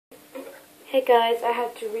Hey guys, I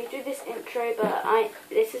had to redo this intro, but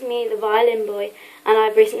this is me, the violin boy, and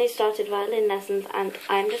I've recently started violin lessons, and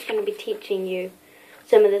I'm just going to be teaching you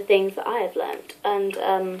some of the things that I have learnt. And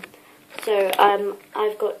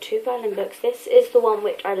I've got two violin books. This is the one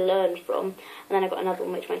which I learned from, and then I've got another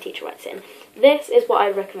one which my teacher writes in. This is what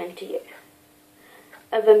I recommend to you.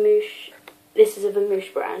 This is a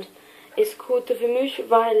Vamoosh brand. It's called the Vamoosh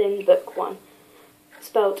Violin Book 1,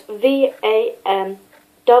 spelled VAMSH.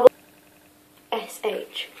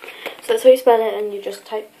 So that's how you spell it, and you just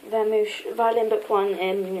type Vamoosh Violin Book 1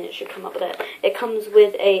 in, and it should come up with it. It comes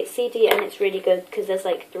with a CD, and it's really good because there's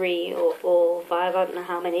like 3 or 4 or 5, I don't know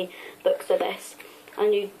how many books of this.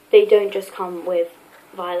 And they don't just come with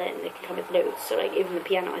violin, they can come with notes, so like even the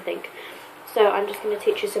piano, I think. So I'm just going to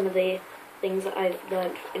teach you some of the things that I've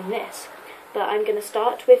learned in this. But I'm going to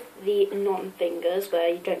start with the non-fingers, where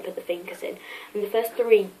you don't put the fingers in. And the first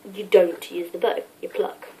 3, you don't use the bow, you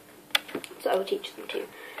pluck. So I will teach them to you.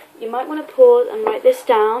 You might want to pause and write this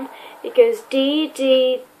down. It goes D,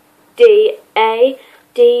 D, D, A,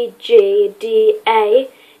 D, G, D, A,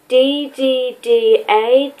 D, D, D,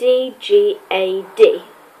 A, D, G, A, D.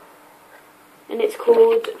 And it's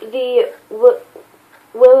called the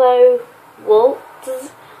Willow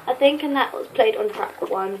Waltz, I think, and that was played on track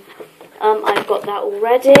 1. I've got that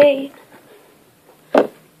already.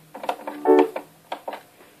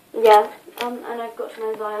 Yeah, and I've got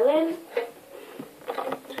my violin.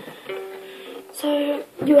 So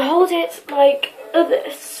you hold it like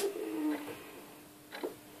this,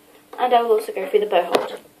 and I will also go through the bow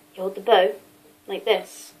hold. You hold the bow like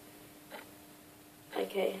this.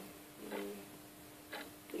 Okay.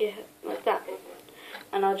 Yeah, like that.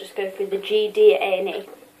 And I'll just go through the G, D, A, and E.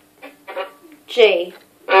 G.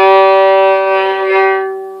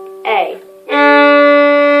 A.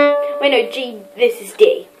 Wait, no, G, this is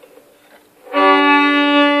D.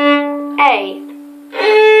 A.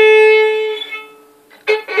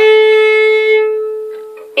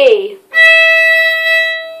 E.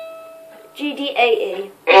 G, D, A, E.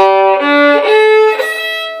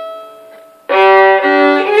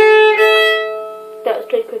 That was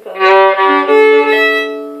played quicker.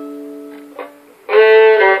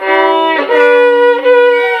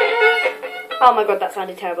 Oh my god, that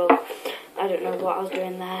sounded terrible. I don't know what I was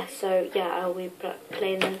doing there. So yeah, I'll be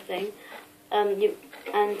playing the thing.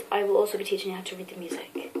 And I will also be teaching you how to read the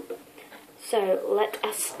music. So let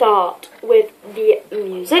us start with the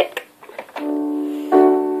music.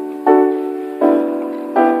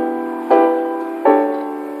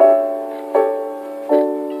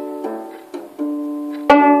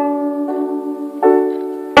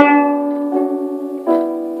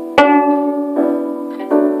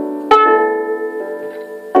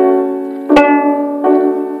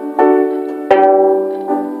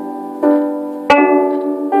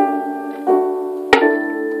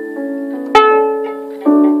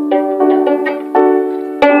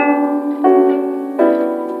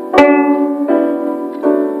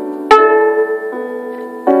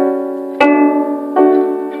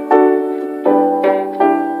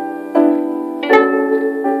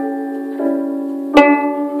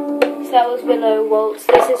 That was Willow Waltz.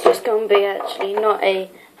 This is just going to be actually not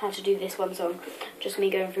a how to do this one song, just me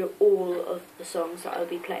going through all of the songs that I'll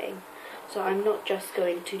be playing. So I'm not just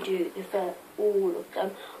going to do all of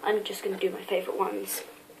them, I'm just going to do my favourite ones.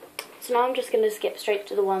 So now I'm just going to skip straight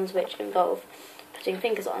to the ones which involve putting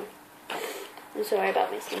fingers on. I'm sorry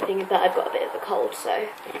about missing anything, but I've got a bit of a cold, so...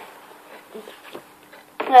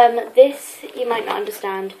 this, you might not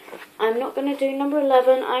understand. I'm not going to do number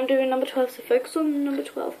 11, I'm doing number 12, so focus on number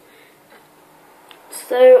 12.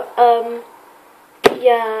 So,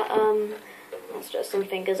 that's just some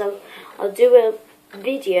fingers. I'll do a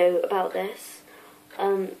video about this,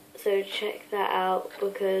 so check that out,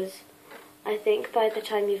 because I think by the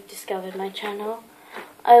time you've discovered my channel,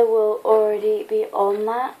 I will already be on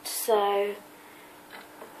that, so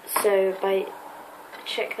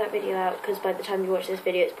check that video out, because by the time you watch this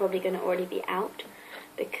video, it's probably going to already be out,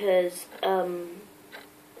 because,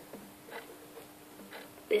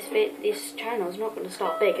 this channel is not going to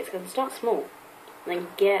start big, it's going to start small, and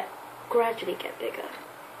then gradually get bigger.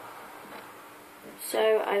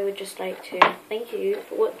 So I would just like to thank you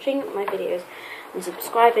for watching my videos and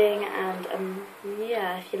subscribing, and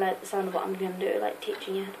yeah, if you like the sound of what I'm going to do, like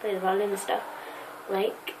teaching you how to play the violin and stuff,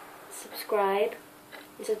 like, subscribe,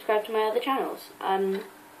 and subscribe to my other channels.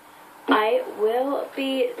 I will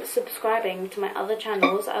be subscribing to my other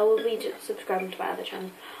channels. I will be subscribing to my other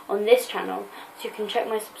channel on this channel, so you can check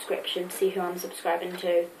my subscription, see who I'm subscribing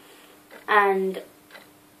to, and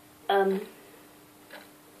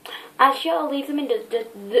Actually, I'll leave them in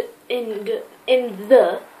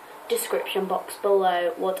the description box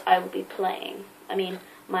below what I will be playing. I mean,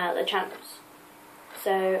 my other channels.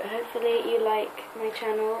 So hopefully you like my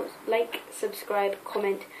channels. Like, subscribe,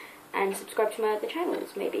 comment, and subscribe to my other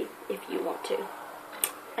channels, maybe, if you want to.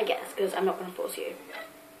 I guess, because I'm not going to force you.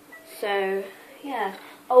 So, yeah.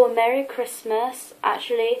 Oh, a Merry Christmas.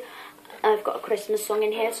 Actually, I've got a Christmas song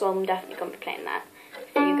in here, so I'm definitely going to be playing that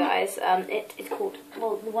for you guys. It's called,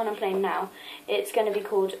 well, the one I'm playing now, it's going to be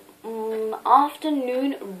called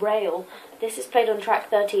Afternoon Rail. This is played on track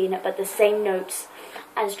 13, but the same notes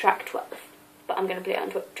as track 12. But I'm going to play it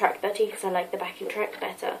on track 13 because I like the backing track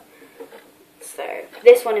better. So,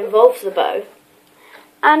 this one involves the bow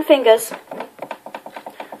and fingers.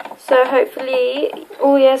 So hopefully,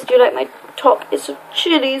 oh yes, do you like my top? It's of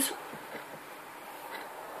chilies.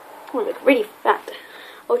 Oh, I look really fat.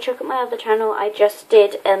 Oh, check out my other channel. I just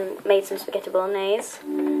made some spaghetti bolognese.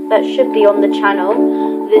 That should be on the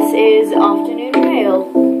channel. This is Afternoon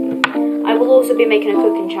Rail. I will also be making a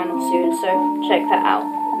cooking channel soon, so check that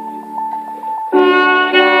out.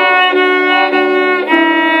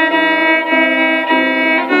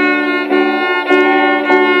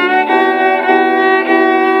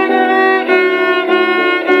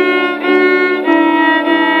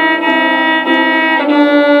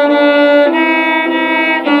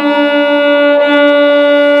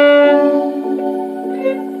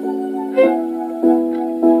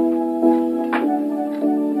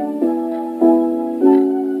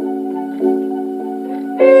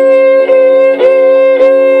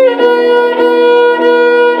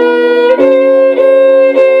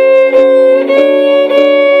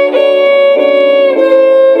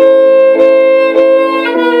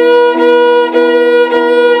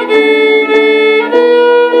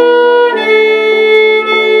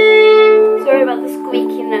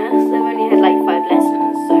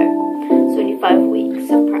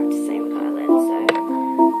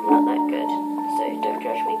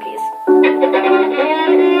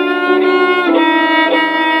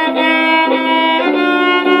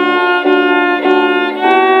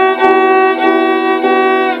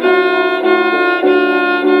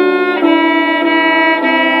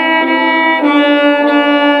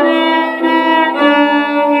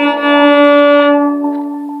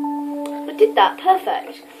 That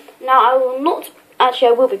perfect. Now I will not, actually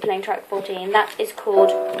I will be playing track 14. That is called,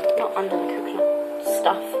 not under the coconut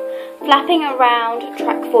stuff, Flapping Around,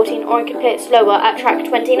 track 14, or I can play it slower at track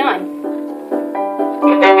 29.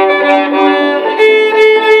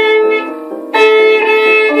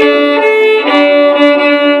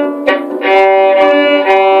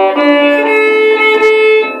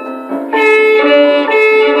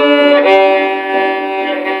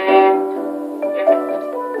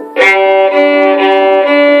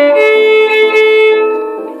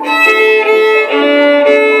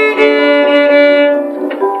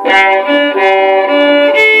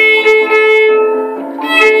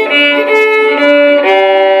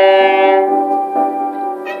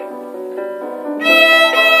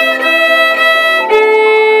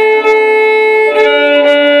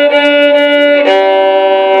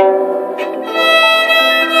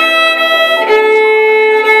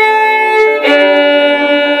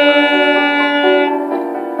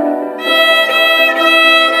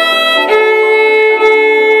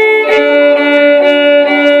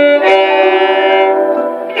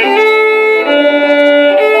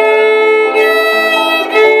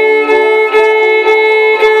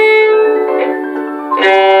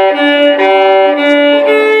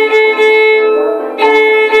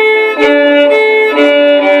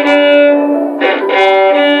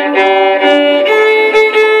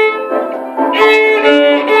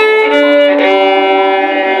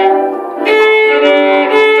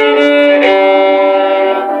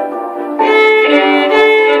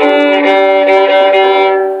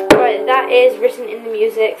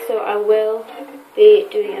 So I will be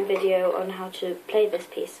doing a video on how to play this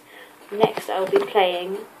piece. Next I will be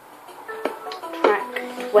playing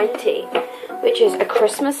track 20, which is a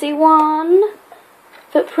Christmassy one.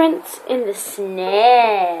 Footprints in the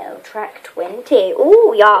Snow, track 20.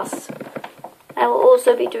 Oh yes! I will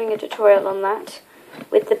also be doing a tutorial on that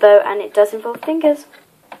with the bow, and it does involve fingers.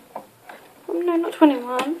 Oh no, not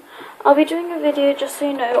 21. I'll be doing a video, just so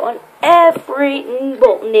you know, on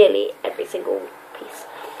nearly every single piece.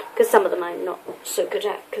 Because some of them I'm not so good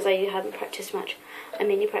at, because I haven't practiced much. I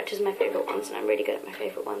mainly practice my favourite ones, and I'm really good at my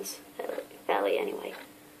favourite ones, fairly anyway.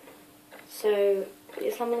 So,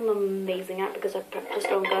 some of them I'm amazing at, because I've practiced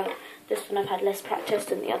longer. This one I've had less practice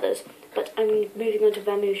than the others. But I'm moving on to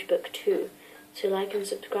Vamoosh Book 2. So like and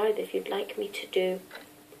subscribe if you'd like me to do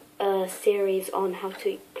a series on how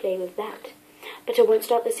to play with that. But I won't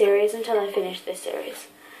start the series until I finish this series.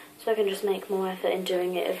 so I can just make more effort in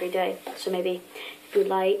doing it every day. So maybe, if you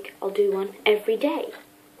like, I'll do one every day.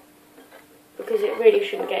 Because it really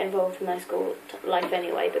shouldn't get involved in my school life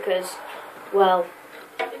anyway, because, well,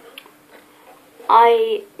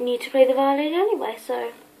 I need to play the violin anyway,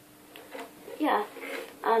 so, yeah.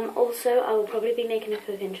 Also, I will probably be making a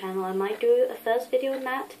cooking channel. I might do a first video on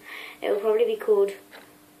that. It will probably be called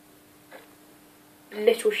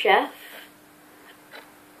Little Chef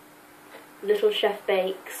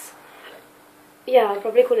Bakes. Yeah, I'll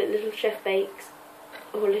probably call it Little Chef Bakes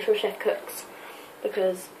or Little Chef Cooks,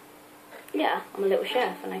 because yeah, I'm a little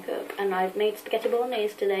chef and I cook, and I've made spaghetti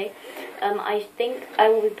bolognese today. I think I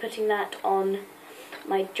will be putting that on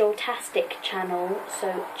my Tastic channel,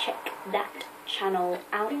 so check that channel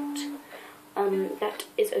out. That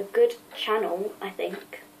is a good channel, I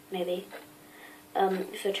think, maybe.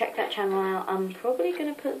 So check that channel out. I'm probably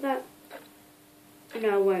going to put that... No,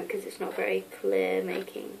 I won't, because it's not very clear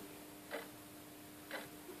making.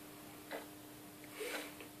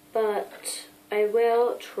 But I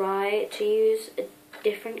will try to use a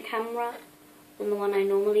different camera than the one I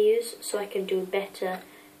normally use, so I can do better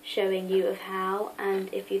showing you of how. And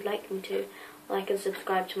if you'd like me to, like and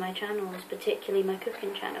subscribe to my channels, particularly my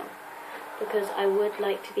cooking channel, because I would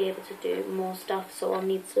like to be able to do more stuff, so I'll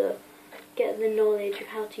need to get the knowledge of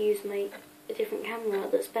how to use a different camera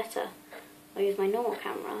that's better. I'll use my normal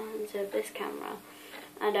camera instead of this camera,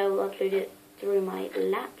 and I will upload it through my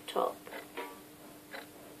laptop.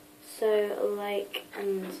 So like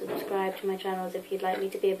and subscribe to my channels if you'd like me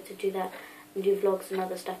to be able to do that and do vlogs and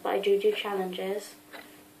other stuff. But I do challenges,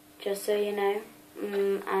 just so you know,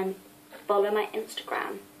 and follow my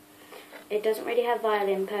Instagram. It doesn't really have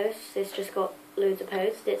violin posts, it's just got loads of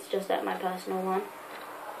posts, it's just like my personal one.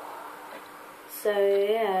 So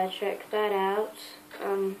yeah, check that out.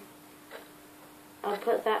 I'll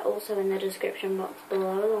put that also in the description box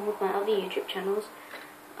below, along with my other YouTube channels.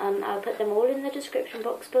 I'll put them all in the description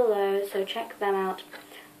box below, so check them out.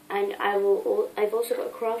 And I've also got a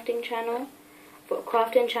crafting channel,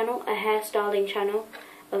 a hairstyling channel,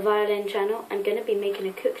 a violin channel. I'm going to be making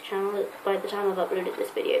a cook channel by the time I've uploaded this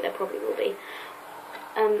video. There probably will be.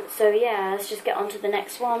 So yeah, let's just get on to the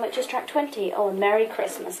next one, which is track 20. Oh, and Merry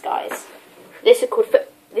Christmas, guys. This is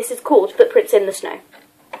called Footprints in the Snow.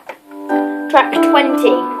 Track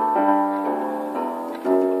 20.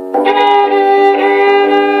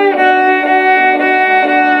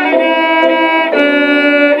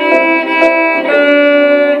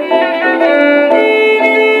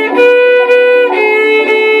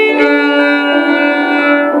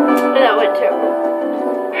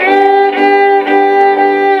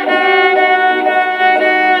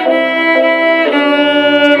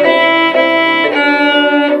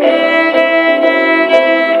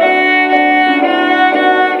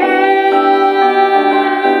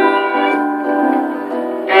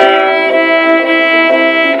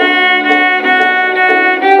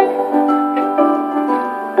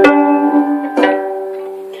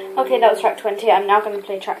 Okay, that was track 20. I'm now going to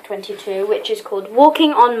play track 22, which is called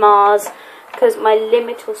Walking on Mars, because my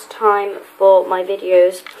limitless time for my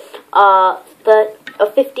videos are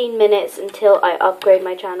 15 minutes until I upgrade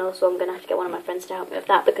my channel, so I'm going to have to get one of my friends to help me with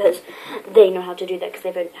that, because they know how to do that, because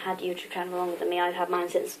they've had a YouTube channel longer than me. I've had mine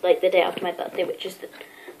since like the day after my birthday,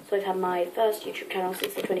 so I've had my first YouTube channel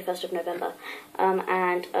since the 21st of November,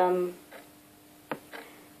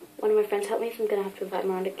 one of my friends helped me, so I'm going to have to invite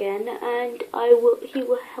him around again, and he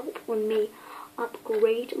will help me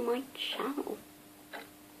upgrade my channel.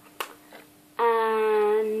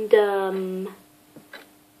 And,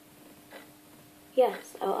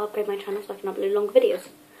 yes, I'll upgrade my channel so I can upload longer videos.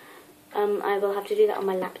 I will have to do that on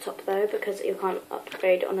my laptop, though, because you can't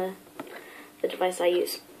upgrade on the device I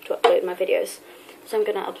use to upload my videos. So I'm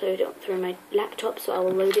going to upload it through my laptop, so I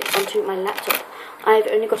will load it onto my laptop. I've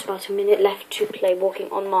only got about a minute left to play Walking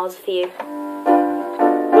on Mars for you.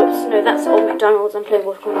 Oops, no, that's Old McDonald's. I'm playing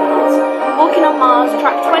Walking on Mars. Walking on Mars,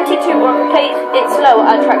 track 22, or I play it slower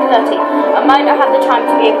at track 30. I might not have the time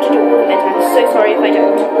to be able to do all of it. I'm so sorry if I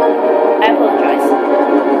don't. I apologise.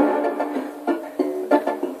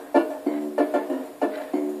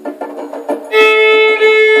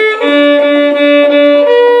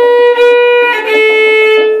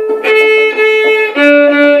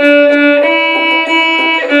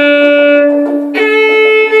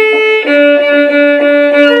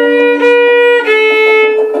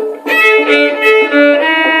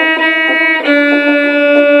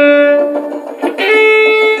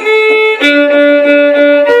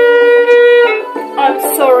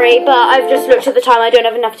 But I've just looked at the time. I don't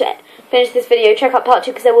have enough to finish this video. Check out part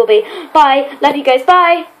 2 because there will be. Bye. Love you guys.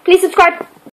 Bye. Please subscribe.